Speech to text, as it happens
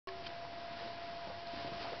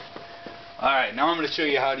Alright, now I'm going to show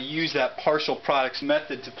you how to use that partial products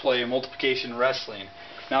method to play multiplication wrestling.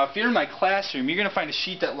 Now if you're in my classroom, you're going to find a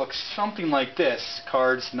sheet that looks something like this.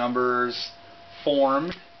 Cards, numbers,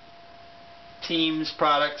 formed, teams,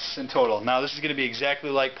 products, and total. Now this is going to be exactly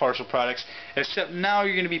like partial products, except now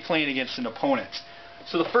you're going to be playing against an opponent.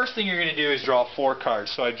 So the first thing you're going to do is draw 4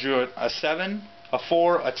 cards. So I drew a 7, a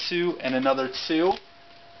 4, a 2, and another 2.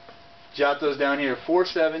 Jot those down here, 4,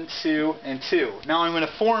 7, 2, and 2. Now I'm going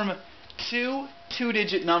to form two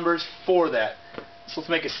 2-digit numbers for that. So let's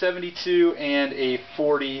make a 72 and a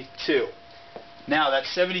 42. Now that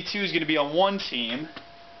 72 is going to be on one team,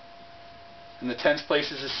 and the tens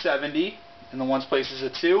place is a 70, and the ones place is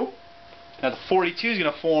a 2. Now the 42 is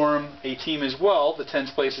going to form a team as well. The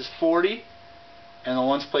tens place is 40, and the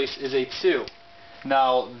ones place is a 2.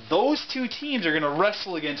 Now those two teams are going to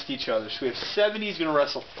wrestle against each other. So we have 70 is going to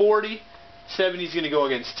wrestle 40, 70 is going to go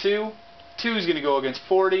against 2, 2 is going to go against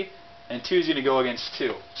 40, and 2 is going to go against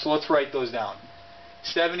 2. So let's write those down.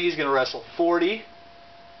 70 is going to wrestle 40,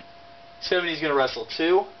 70 is going to wrestle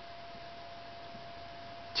 2,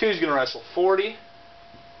 2 is going to wrestle 40,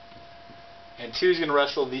 and 2 is going to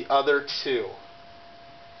wrestle the other 2.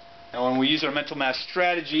 Now when we use our mental math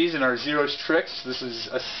strategies and our zeros tricks, this is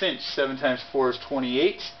a cinch. 7 times 4 is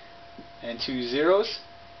 28, and 2 zeros.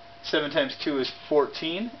 7 times 2 is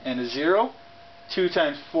 14, and a 0. 2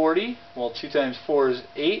 times 40, well 2 times 4 is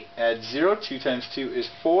 8, add 0. 2 times 2 is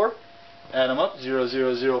 4, add them up, 0,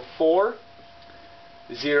 0, 0, 4.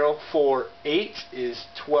 0, 4, 8 is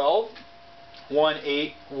 12. 1,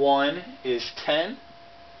 8, 1 is 10.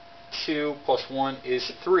 2 plus 1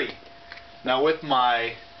 is 3. Now with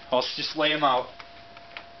my, I'll just lay them out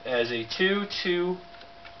as a 2, 2,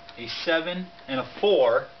 a 7, and a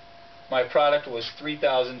 4. My product was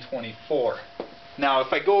 3,024. Now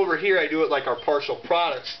if I go over here, I do it like our partial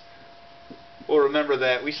products. We'll remember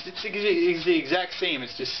that it's the exact same,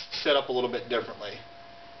 it's just set up a little bit differently.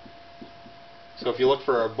 So if you look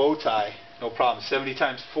for our bow tie, no problem. 70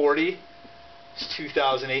 times 40 is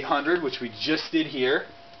 2,800, which we just did here.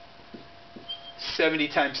 70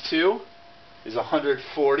 times 2 is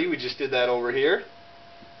 140, we just did that over here.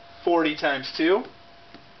 40 times 2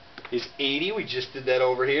 is 80, we just did that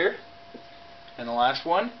over here. And the last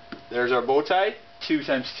one, there's our bow tie. 2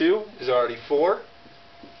 times 2 is already 4.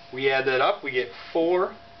 We add that up, we get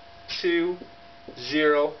 4, 2,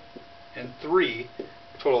 0, and 3.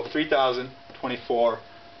 A total of 3,024,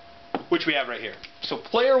 which we have right here. So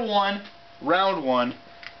player 1, round 1,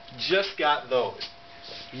 just got those.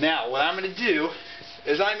 Now what I'm going to do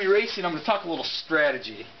is I'm erasing, I'm going to talk a little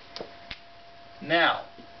strategy. Now,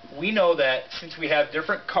 we know that since we have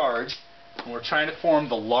different cards, and we're trying to form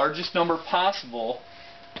the largest number possible,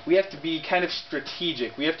 we have to be kind of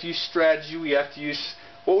strategic. We have to use strategy, we have to use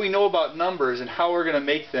what we know about numbers and how we're going to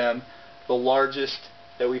make them the largest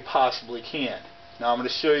that we possibly can. Now I'm going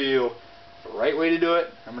to show you the right way to do it.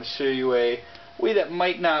 I'm going to show you a way that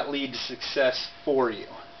might not lead to success for you.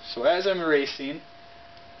 So as I'm erasing,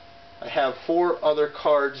 I have 4 other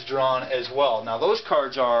cards drawn as well. Now those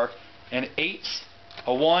cards are an 8,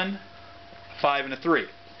 a 1, a 5, and a 3.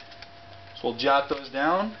 So we'll jot those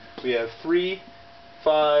down. We have 3,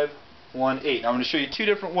 5, 1, 8. Now I'm going to show you 2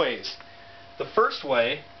 different ways. The first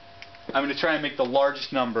way, I'm going to try and make the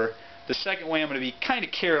largest number. The second way, I'm going to be kind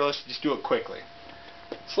of careless, just do it quickly.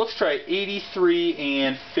 So let's try 83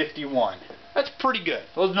 and 51. That's pretty good.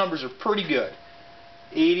 Those numbers are pretty good.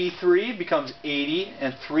 83 becomes 80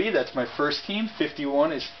 and 3. That's my first team.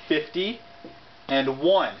 51 is 50 and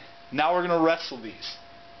 1. Now we're going to wrestle these.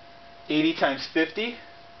 80 times 50.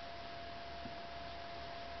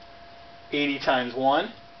 80 times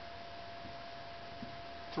 1.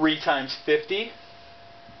 3 times 50.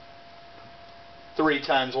 3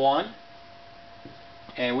 times 1.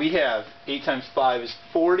 And we have 8 times 5 is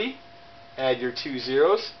 40. Add your 2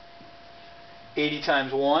 zeros. 80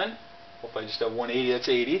 times 1. Well, if I just have 180, that's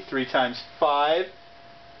 80. 3 times 5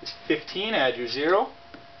 is 15. Add your 0.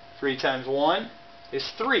 3 times 1 is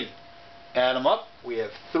 3. Add them up. We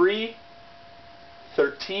have 3,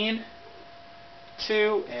 13,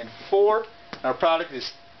 2, and 4. And our product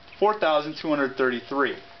is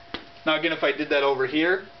 4,233. Now again, if I did that over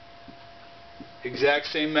here, exact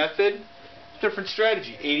same method, different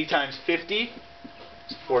strategy. 80 times 50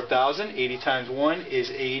 is 4,000. 80 times 1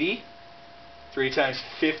 is 80. 3 times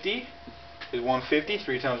 50 is 150.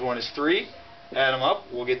 3 times 1 is 3. Add them up,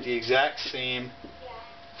 we'll get the exact same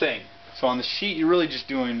thing. So on the sheet, you're really just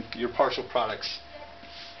doing your partial products.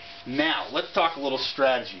 Now, let's talk a little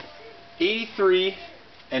strategy. 83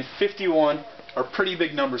 and 51 are pretty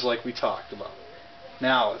big numbers like we talked about.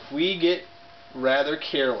 Now, if we get rather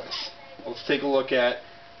careless, let's take a look at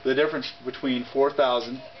the difference between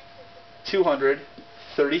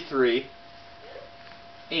 4,233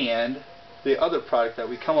 and the other product that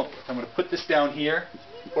we come up with. I'm going to put this down here,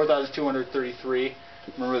 4,233.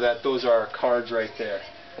 Remember that those are our cards right there.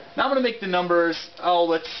 Now I'm going to make the numbers,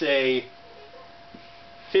 let's say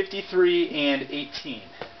 53 and 18.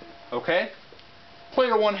 Okay?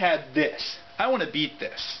 Player 1 had this. I want to beat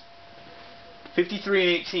this. 53 and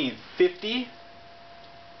 18. 50,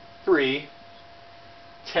 3,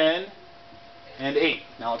 10, and 8.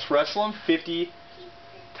 Now let's wrestle them. 50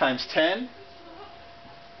 times 10.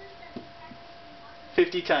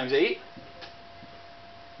 50 times 8.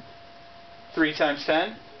 3 times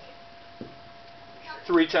 10.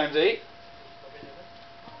 3 times 8.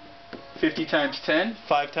 50 times 10.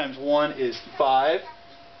 5 times 1 is 5.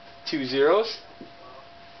 2 zeros.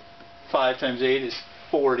 5 times 8 is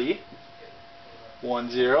 40.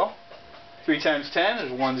 1 0. 3 times 10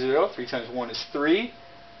 is 1 0. 3 times 1 is 3.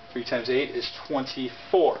 3 times 8 is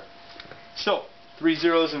 24. So, 3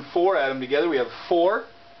 zeros and 4, add them together, we have 4.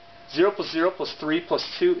 0 plus 0 plus 3 plus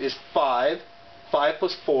 2 is 5. 5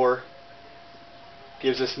 plus 4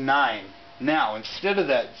 gives us 9. Now, instead of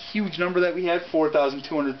that huge number that we had,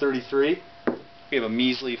 4,233, we have a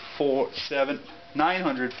measly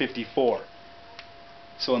 954.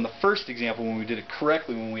 So in the first example, when we did it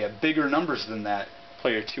correctly, when we had bigger numbers than that,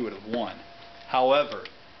 player 2 would have won. However,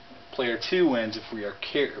 player 2 wins if we are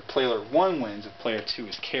player 1 wins if player 2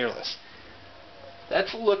 is careless.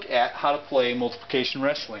 Let's look at how to play multiplication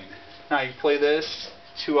wrestling. Now you can play this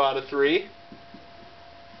 2 out of 3,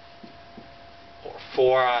 or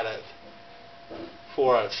 4 out of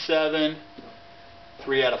 7,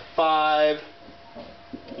 3 out of 5.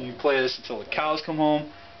 You can play this until the cows come home,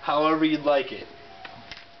 however you'd like it.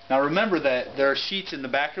 Now remember that there are sheets in the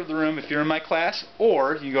back of the room if you're in my class,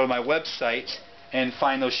 or you can go to my website and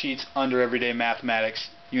find those sheets under Everyday Mathematics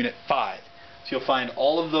Unit 5. So you'll find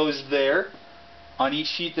all of those there. On each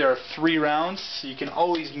sheet there are 3 rounds, so you can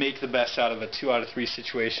always make the best out of a 2 out of 3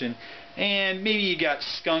 situation. And maybe you got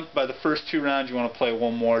skunked by the first 2 rounds, you want to play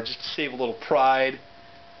one more just to save a little pride.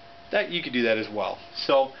 That you could do that as well.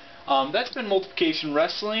 So that's been multiplication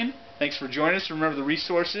wrestling. Thanks for joining us. Remember, the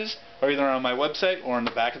resources are either on my website or in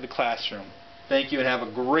the back of the classroom. Thank you and have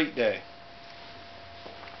a great day.